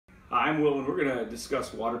I'm Will, and we're going to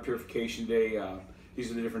discuss water purification today. These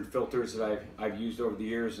are the different filters that I've used over the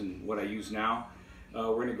years and what I use now.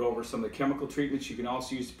 We're going to go over some of the chemical treatments you can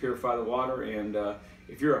also use to purify the water. And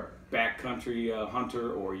if you're a backcountry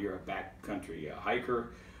hunter, or you're a backcountry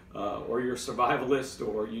hiker, or you're a survivalist,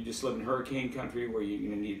 or you just live in hurricane country where you're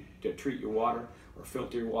going to need to treat your water or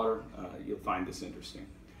filter your water, you'll find this interesting.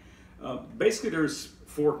 Basically, there's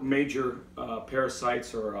 4 major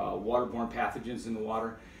parasites or waterborne pathogens in the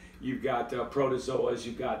water. You've got protozoas,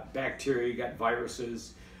 you've got bacteria, you've got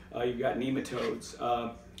viruses, you've got nematodes.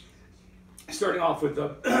 Starting off with the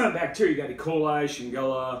bacteria, you've got E. coli,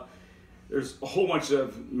 Shigella. There's a whole bunch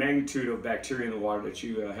of magnitude of bacteria in the water that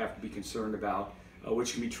you have to be concerned about,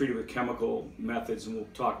 which can be treated with chemical methods, and we'll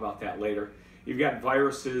talk about that later. You've got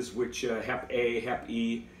viruses, which Hep A, Hep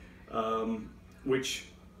E, which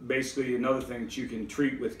basically another thing that you can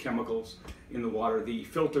treat with chemicals in the water. The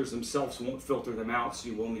filters themselves won't filter them out, so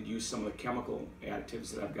you will need to use some of the chemical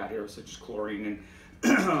additives that I've got here, such as chlorine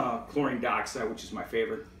and chlorine dioxide, which is my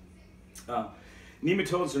favorite.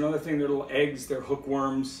 Nematodes are another thing. They're little eggs, they're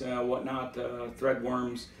hookworms, whatnot,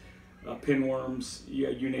 threadworms, pinworms,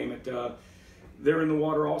 you name it. They're in the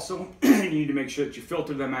water also. You need to make sure that you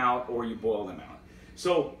filter them out or you boil them out.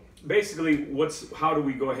 So basically, how do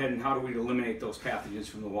we go ahead and how do we eliminate those pathogens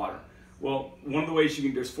from the water? Well, one of the ways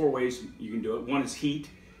there's 4 ways you can do it. One is heat.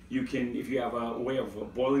 You can, if you have a way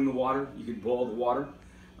of boiling the water, you can boil the water.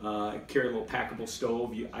 Carry a little packable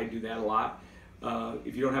stove. I do that a lot.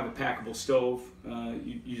 If you don't have a packable stove,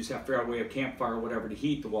 you just have to figure out a way, a campfire or whatever, to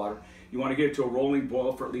heat the water. You want to get it to a rolling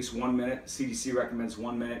boil for at least 1 minute. CDC recommends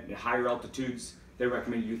 1 minute. At higher altitudes, they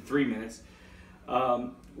recommend you do 3 minutes.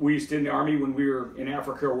 We used to, in the Army, when we were in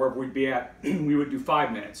Africa or wherever we'd be at, we would do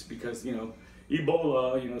 5 minutes because,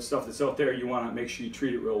 Ebola, stuff that's out there, you want to make sure you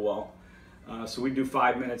treat it real well. So we do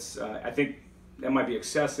 5 minutes. I think that might be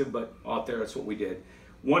excessive, but out there, that's what we did.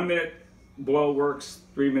 1 minute boil works,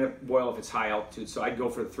 3 minute boil if it's high altitude. So I'd go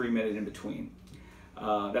for the 3 minute in between.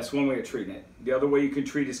 That's one way of treating it. The other way you can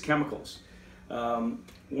treat is chemicals. One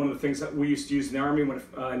of the things that we used to use in the Army in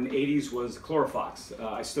the 80s was Chlorofox.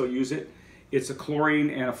 I still use it. It's a chlorine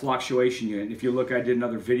and a fluctuation unit. If you look, I did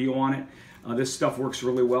another video on it. This stuff works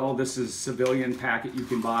really well. This is a civilian packet you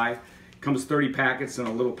can buy. It comes 30 packets in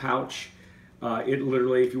a little pouch. It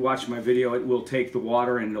literally, if you watch my video, it will take the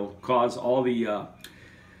water and it'll cause all the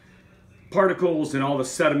particles and all the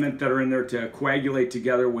sediment that are in there to coagulate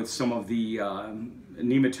together with some of the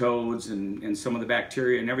nematodes and some of the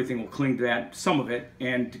bacteria, and everything will cling to that, some of it,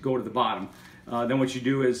 and to go to the bottom. Then what you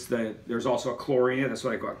do is there's also a chlorine in it. That's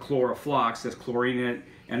what I call Chloroflox. That's chlorine in it,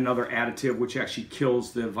 and another additive which actually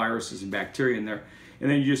kills the viruses and bacteria in there. And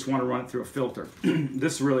then you just want to run it through a filter.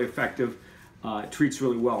 This is really effective. It treats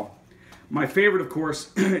really well. My favorite, of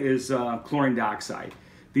course, is chlorine dioxide.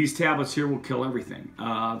 These tablets here will kill everything.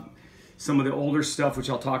 Some of the older stuff, which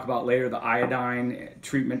I'll talk about later, the iodine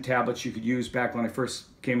treatment tablets you could use back when I first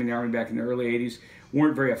came in the Army back in the early 80s,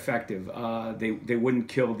 weren't very effective. They wouldn't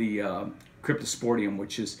kill the cryptosporidium,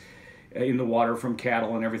 which is in the water from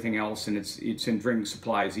cattle and everything else, and it's in drinking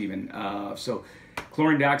supplies even. So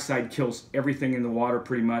chlorine dioxide kills everything in the water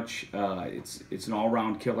pretty much. It's an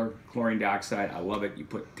all-round killer, chlorine dioxide. I love it. You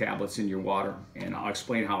put tablets in your water, and I'll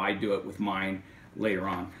explain how I do it with mine later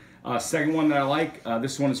on. Second one that I like,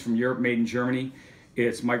 this one is from Europe, made in Germany.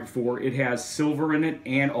 It's micro 4. It has silver in it,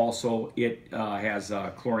 and also it has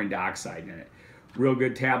chlorine dioxide in it. Real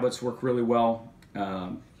good tablets, work really well.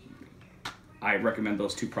 I recommend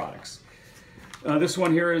those 2 products. This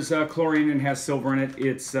one here is chlorine and has silver in it.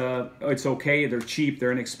 It's okay. They're cheap.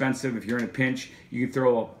 They're inexpensive. If you're in a pinch, you can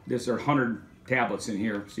throw, there are 100 tablets in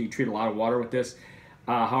here, so you treat a lot of water with this.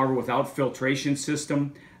 However, without filtration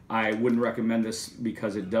system, I wouldn't recommend this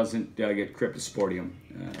because it doesn't get cryptosporidium.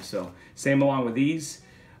 So same along with these.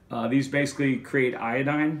 These basically create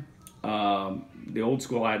iodine. The old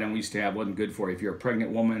school iodine we used to have wasn't good for you. If you're a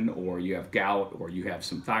pregnant woman, or you have gout, or you have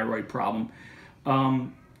some thyroid problem,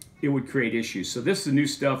 it would create issues. So this is new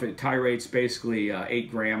stuff. It titrates basically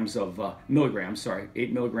 8 milligrams of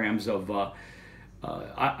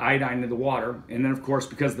iodine in the water. And then, of course,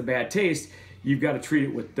 because of the bad taste, you've got to treat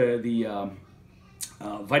it with the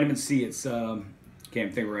vitamin C. It's can't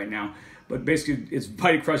think of it right now, but basically it's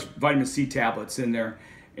Vitamin vitamin C tablets in there,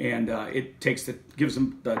 and it gives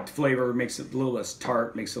them the flavor, makes it a little less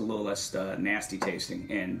tart, makes it a little less nasty tasting,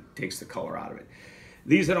 and takes the color out of it.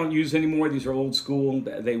 These I don't use anymore. These are old school.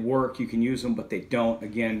 They work. You can use them, but they don't,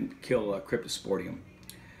 again, kill cryptosporidium.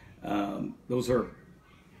 Those are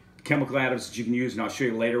chemical additives that you can use, and I'll show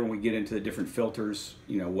you later when we get into the different filters,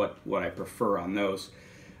 what I prefer on those.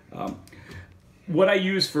 what I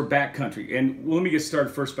use for backcountry, and let me get started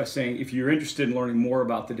first by saying, if you're interested in learning more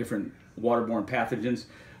about the different waterborne pathogens,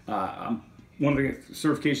 one of the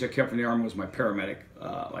certifications I kept from the Army was my paramedic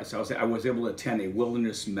license. I was able to attend a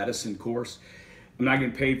wilderness medicine course. I'm not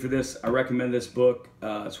getting paid for this. I recommend this book.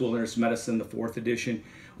 It's Wilderness Medicine, the 4th edition.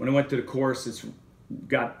 When I went to the course, it's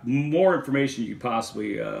got more information you could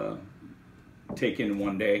possibly take in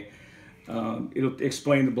one day. It'll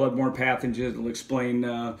explain the bloodborne pathogens. It'll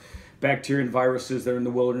explain bacteria and viruses that are in the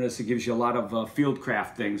wilderness. It gives you a lot of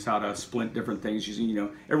fieldcraft things, how to splint different things using, you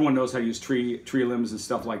know, everyone knows how to use tree limbs and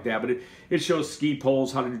stuff like that, but it shows ski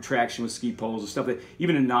poles, how to do traction with ski poles and stuff that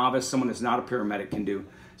even a novice, someone that's not a paramedic, can do.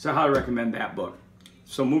 So I highly recommend that book.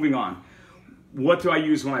 So moving on, what do I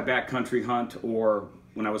use when I backcountry hunt or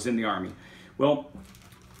when I was in the Army? Well,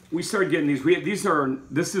 we started getting these.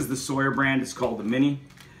 This is the Sawyer brand. It's called the Mini.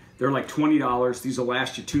 They're like $20. These will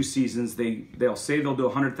last you 2 seasons. They'll say they'll do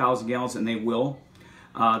 100,000 gallons, and they will.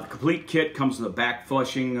 The complete kit comes with a back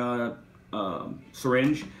flushing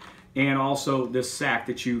syringe, and also this sack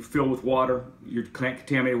that you fill with water, your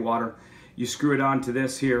contaminated water. You screw it onto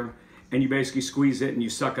this here, and you basically squeeze it, and you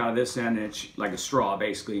suck out of this end, and it's like a straw,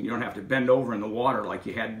 basically. And you don't have to bend over in the water like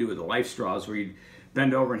you had to do with the life straws, where you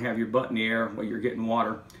bend over and have your butt in the air while you're getting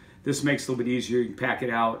water. This makes it a little bit easier. You can pack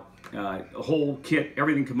it out. A whole kit,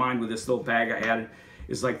 everything combined with this little bag I added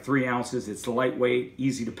is like 3 ounces. It's lightweight,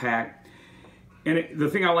 easy to pack. And the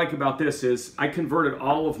thing I like about this is I converted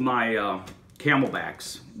all of my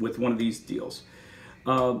Camelbacks with one of these deals.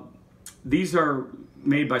 These are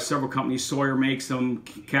made by several companies. Sawyer makes them,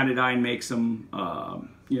 Canadine makes them.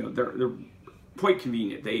 You know, they're quite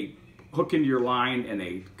convenient. They hook into your line and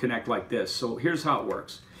they connect like this. So here's how it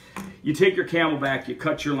works. You take your Camelback, you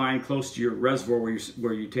cut your line close to your reservoir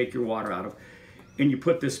where you take your water out of, and you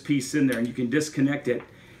put this piece in there, and you can disconnect it.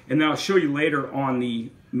 And then I'll show you later on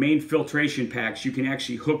the main filtration packs, you can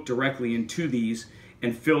actually hook directly into these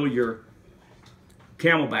and fill your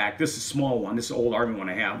Camelback. This is a small one. This is an old Army one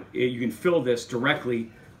I have. You can fill this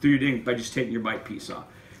directly through your ding by just taking your bite piece off.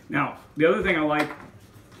 Now, the other thing I like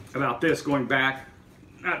about this, going back,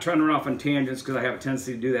 not trying to run off on tangents because I have a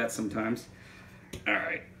tendency to do that sometimes. All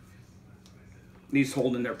right. These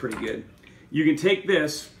hold in there pretty good. You can take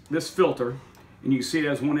this filter, and you can see it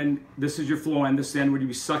has one end. This is your flow end. This end would you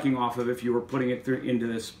be sucking off of if you were putting it into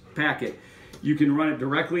this packet. You can run it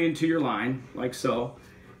directly into your line, like so,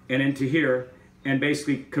 and into here, and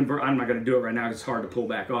basically convert. I'm not going to do it right now. It's hard to pull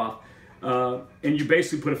back off. And you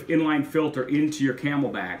basically put an inline filter into your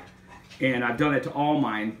Camelback, and I've done it to all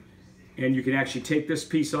mine. And you can actually take this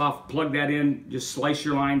piece off, plug that in, just slice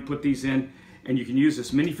your line, put these in. And you can use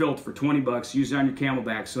this mini filter for 20 bucks, use it on your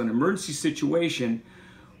Camelback. So in an emergency situation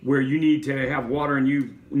where you need to have water and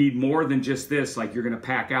you need more than just this, like you're gonna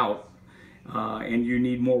pack out, and you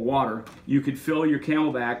need more water, you could fill your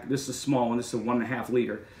Camelback. This is a small one, this is a 1.5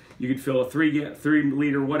 liter. You could fill a 3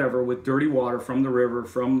 liter whatever with dirty water from the river,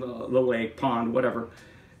 from the lake, pond, whatever.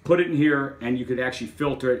 Put it in here, and you could actually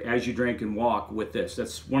filter it as you drink and walk with this.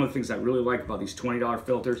 That's one of the things I really like about these $20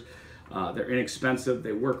 filters. They're inexpensive,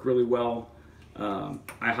 they work really well.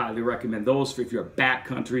 I highly recommend those if you're a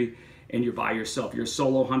backcountry and you're by yourself. You're a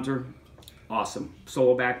solo hunter, awesome.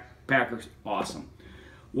 Solo backpackers, awesome.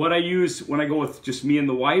 What I use when I go with just me and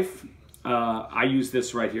the wife, I use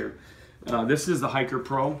this right here. This is the Hiker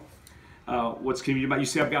Pro. What's convenient about it, you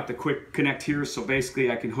see I've got the quick connect here, so basically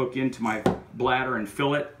I can hook into my bladder and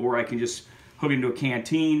fill it, or I can just hook into a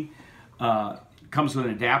canteen. Comes with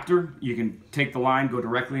an adapter. You can take the line, go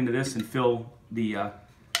directly into this, and fill the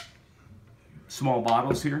small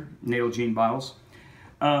bottles here, Nalgene bottles.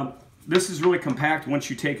 This is really compact. Once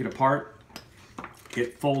you take it apart,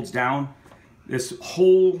 it folds down. This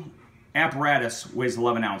whole apparatus weighs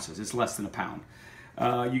 11 ounces. It's less than a pound.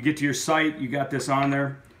 You get to your site, you got this on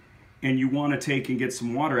there, and you want to take and get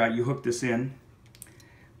some water out. You hook this in,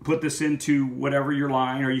 put this into whatever your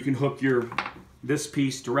line, or you can hook this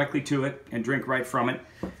piece directly to it and drink right from it.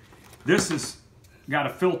 This has got a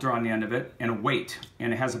filter on the end of it and a weight,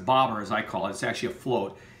 and it has a bobber, as I call it. It's actually a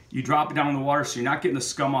float. You drop it down in the water, so you're not getting the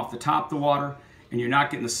scum off the top of the water, and you're not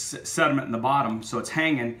getting the sediment in the bottom, so it's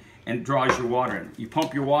hanging and draws your water in. You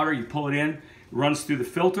pump your water, you pull it in, runs through the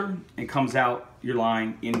filter, and comes out your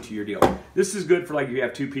line into your deal. This is good for like if you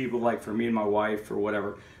have 2 people, like for me and my wife or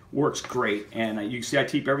whatever. Works great. And you can see I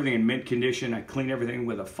keep everything in mint condition. I clean everything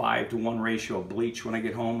with a 5-to-1 ratio of bleach when I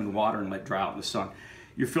get home, and water, and let dry out in the sun.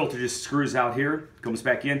 Your filter just screws out here, comes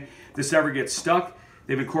back in. If this ever gets stuck,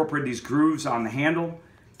 they've incorporated these grooves on the handle.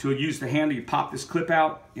 To use the handle, you pop this clip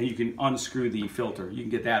out and you can unscrew the filter. You can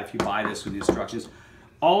get that if you buy this with the instructions.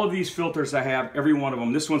 All of these filters I have, every one of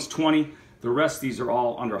them, this one's 20, The rest of these are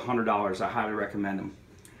all under $100. I highly recommend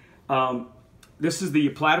them. This is the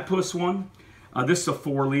Platypus one. This is a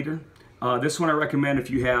 4 liter. This one I recommend if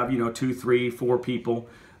you have, 2, 3, 4 people.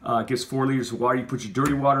 It gives 4 liters of water. You put your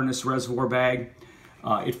dirty water in this reservoir bag.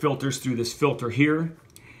 It filters through this filter here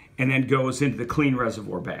and then goes into the clean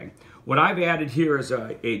reservoir bag. What I've added here is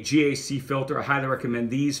a GAC filter. I highly recommend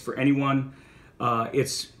these for anyone.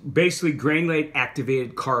 It's basically granulate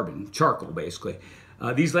activated carbon, charcoal basically.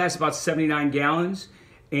 These last about 79 gallons.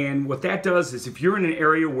 And what that does is if you're in an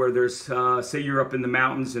area where there's, say you're up in the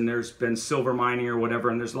mountains and there's been silver mining or whatever,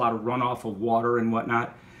 and there's a lot of runoff of water and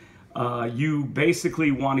whatnot, you basically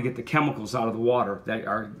want to get the chemicals out of the water that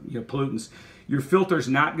are pollutants. Your filter's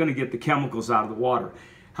not going to get the chemicals out of the water.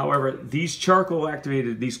 However, these charcoal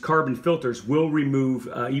activated, these carbon filters will remove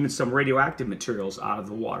even some radioactive materials out of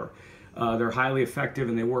the water. They're highly effective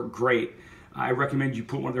and they work great. I recommend you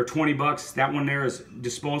put one, they're 20 bucks. That one there is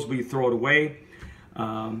disposable, you throw it away.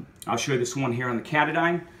 I'll show you this one here on the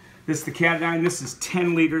Catadine. This is the Catadine, this is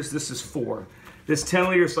 10 liters, this is 4. This 10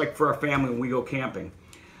 liters is like for our family when we go camping.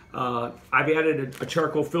 I've added a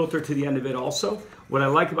charcoal filter to the end of it also. What I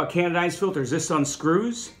like about Catadine's filter is this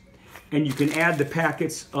unscrews and you can add the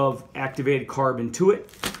packets of activated carbon to it,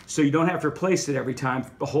 so you don't have to replace it every time,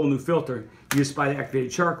 a whole new filter. You just buy the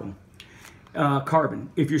activated charcoal. Carbon.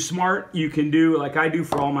 If you're smart, you can do like I do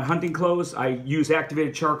for all my hunting clothes. I use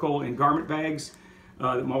activated charcoal in garment bags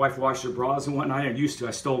that my wife washed her bras and whatnot. I used to,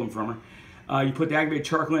 I stole them from her. You put the activated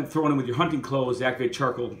charcoal in, throw it in with your hunting clothes. The activated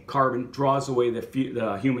charcoal carbon draws away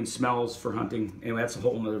the human smells for hunting. Anyway, that's a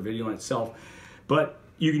whole other video in itself. But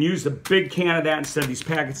you can use the big can of that instead of these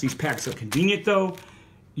packets. These packets are convenient though.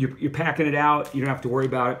 You're packing it out. You don't have to worry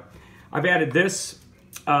about it. I've added this.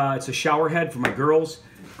 It's a shower head for my girls.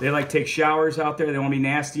 They like to take showers out there. They want to be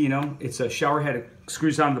nasty, It's a shower head. It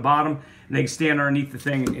screws on the bottom, and they can stand underneath the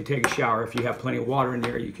thing and take a shower. If you have plenty of water in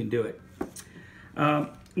there, you can do it.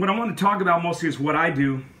 What I want to talk about mostly is what I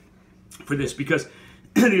do for this, because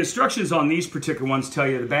the instructions on these particular ones tell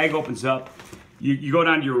you the bag opens up. You go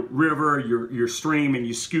down to your river, your stream, and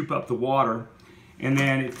you scoop up the water, and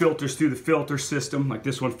then it filters through the filter system, like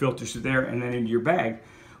this one filters through there, and then into your bag.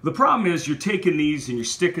 The problem is you're taking these and you're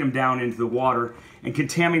sticking them down into the water and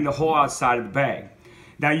contaminating the whole outside of the bag.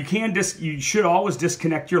 Now you should always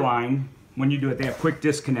disconnect your line when you do it. They have quick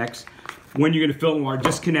disconnects. When you're going to fill in water,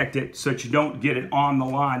 disconnect it so that you don't get it on the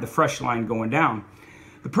line, the fresh line going down.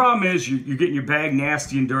 The problem is you're getting your bag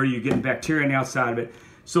nasty and dirty, you're getting bacteria on the outside of it.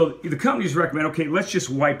 So the companies recommend, okay, let's just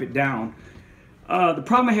wipe it down. The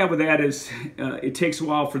problem I have with that is it takes a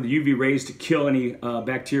while for the UV rays to kill any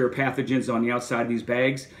bacteria or pathogens on the outside of these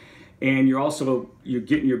bags. And you're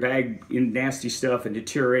getting your bag in nasty stuff and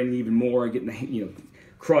deteriorating even more, getting the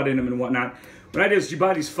crud in them and whatnot. What I do is you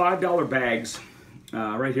buy these $5 bags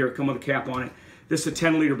right here, come with a cap on it. This is a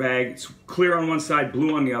 10-liter bag. It's clear on one side,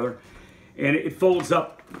 blue on the other. And it folds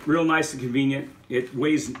up real nice and convenient. It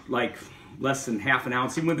weighs like less than half an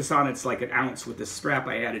ounce. Even with this on, it's like an ounce with the strap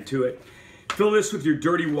I added to it. Fill this with your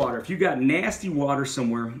dirty water. If you got nasty water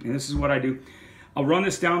somewhere, and this is what I do, I'll run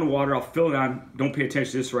this down the water, I'll fill it on. Don't pay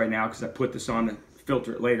attention to this right now because I put this on to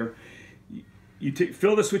filter it later. You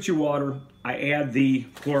fill this with your water. I add the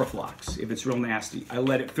Chloroflox if it's real nasty. I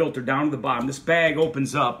let it filter down to the bottom. This bag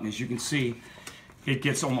opens up, and as you can see, it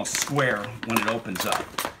gets almost square when it opens up.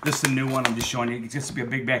 This is a new one I'm just showing you. It gets to be a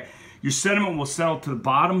big bag. Your sediment will settle to the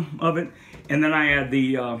bottom of it, and then I add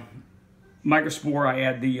the microspore, I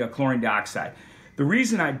add the chlorine dioxide. The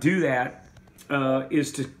reason I do that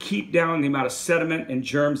is to keep down the amount of sediment and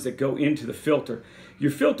germs that go into the filter. Your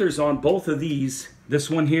filters on both of these, this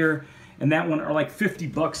one here and that one, are like 50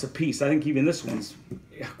 bucks a piece. I think even this one's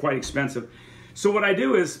quite expensive. So what I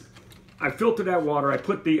do is I filter that water. I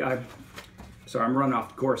put the, sorry, I'm running off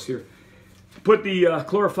the course here. Put the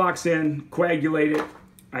Chloroflox in, coagulate it.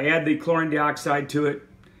 I add the chlorine dioxide to it,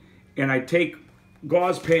 and I take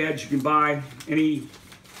gauze pads. You can buy any.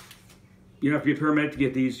 You don't have to be a paramedic to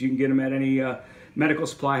get these. You can get them at any medical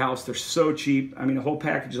supply house. They're so cheap. I mean, a whole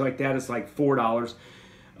package like that is like $4.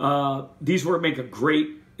 These make a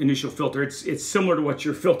great initial filter. It's similar to what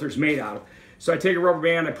your filter's made out of. So I take a rubber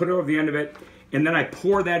band, I put it over the end of it, and then I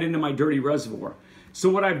pour that into my dirty reservoir. So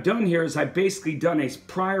what I've done here is I've basically done a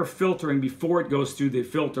prior filtering before it goes through the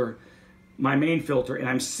filter, my main filter, and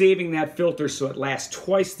I'm saving that filter so it lasts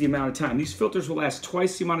twice the amount of time. These filters will last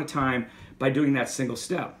twice the amount of time by doing that single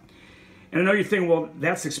step. And I know you're thinking, well,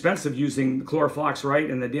 that's expensive using the Chloroflox, right?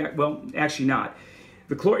 And well, actually not.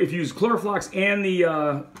 If you use Chloroflox and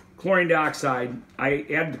the chlorine dioxide, I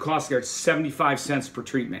added the cost there. It's 75 cents per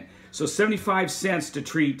treatment. So 75 cents to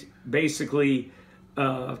treat basically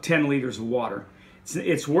 10 liters of water.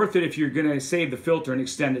 It's worth it if you're going to save the filter and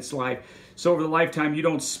extend its life. So over the lifetime, you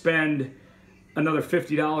don't spend another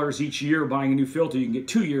 $50 each year buying a new filter. You can get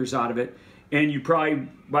 2 years out of it. And you probably,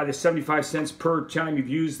 by the 75 cents per time you've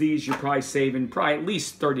used these, you're probably saving probably at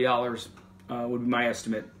least $30 would be my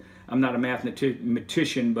estimate. I'm not a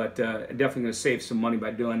mathematician, but definitely going to save some money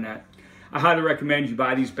by doing that. I highly recommend you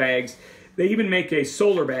buy these bags. They even make a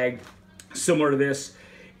solar bag similar to this,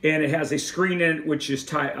 and it has a screen in it which is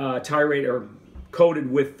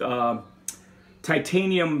coated with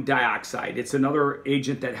titanium dioxide. It's another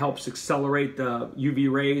agent that helps accelerate the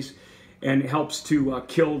UV rays and helps to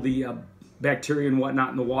kill the bacteria and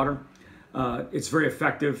whatnot in the water. It's very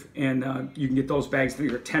effective, and you can get those bags. I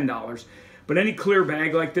think they're $10. But any clear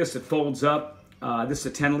bag like this that folds up, this is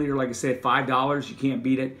a 10 liter, like I said, $5. You can't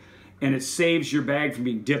beat it. And it saves your bag from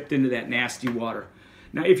being dipped into that nasty water.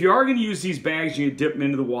 Now, if you are going to use these bags, you dip them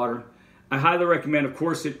into the water. I highly recommend, of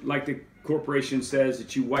course, like the corporation says,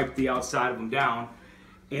 that you wipe the outside of them down.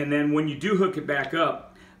 And then when you do hook it back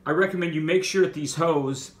up, I recommend you make sure that these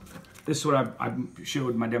hose, this is what I showed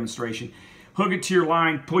in my demonstration, hook it to your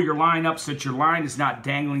line, pull your line up so that your line is not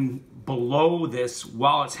dangling below this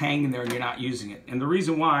while it's hanging there and you're not using it. And the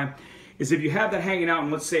reason why is if you have that hanging out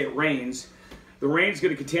and let's say it rains, the rain is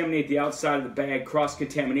going to contaminate the outside of the bag.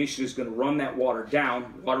 Cross-contamination is going to run that water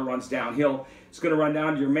down. Water runs downhill. It's going to run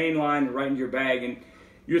down to your main line and right into your bag. And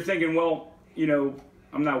you're thinking, well, you know,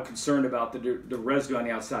 I'm not concerned about the residue on the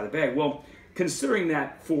outside of the bag. Well, considering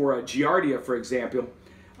that for Giardia, for example,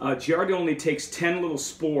 Giardia only takes 10 little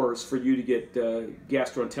spores for you to get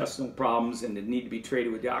gastrointestinal problems and to need to be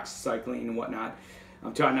treated with doxycycline and whatnot.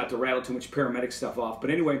 I'm trying not to rattle too much paramedic stuff off. But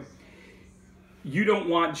anyway, you don't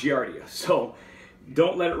want Giardia. So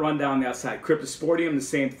don't let it run down the outside. Cryptosporidium, the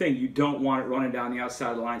same thing. You don't want it running down the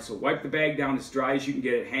outside of the line. So wipe the bag down as dry as you can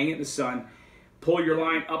get it. Hang it in the sun. Pull your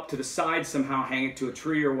line up to the side somehow. Hang it to a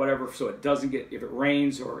tree or whatever so it doesn't get, if it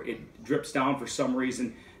rains or it drips down for some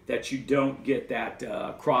reason, that you don't get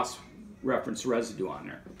that cross-reference residue on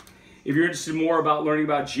there. If you're interested more about learning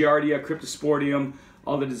about Giardia, Cryptosporidium,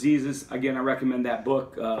 all the diseases, again, I recommend that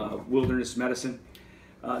book, Wilderness Medicine.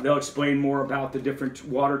 They'll explain more about the different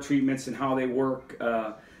water treatments and how they work.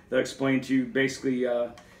 They'll explain to you basically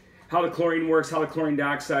how the chlorine works, how the chlorine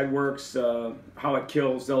dioxide works, how it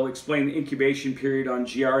kills. They'll explain the incubation period on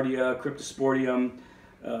Giardia, Cryptosporidium,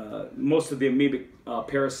 most of the amoebic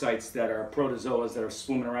parasites that are protozoas that are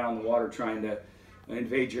swimming around in the water trying to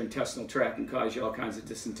invade your intestinal tract and cause you all kinds of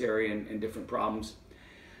dysentery and different problems.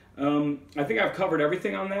 I think I've covered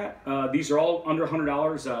everything on that. These are all under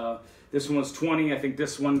 $100. This one was $20. I think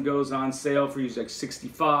this one goes on sale for you like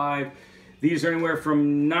 $65. These are anywhere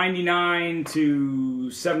from $99 to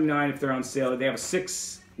 $79 if they're on sale. They have a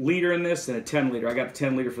 6 liter in this and a 10 liter. I got the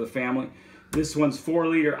 10 liter for the family. This one's 4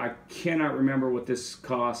 liter. I cannot remember what this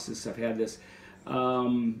costs since I've had this.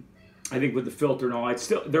 I think with the filter and all,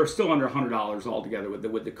 they're still under $100 altogether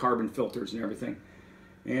with the carbon filters and everything.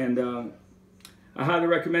 And I highly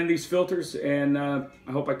recommend these filters, and I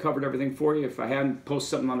hope I covered everything for you. If I hadn't, post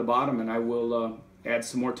something on the bottom and I will add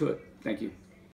some more to it. Thank you.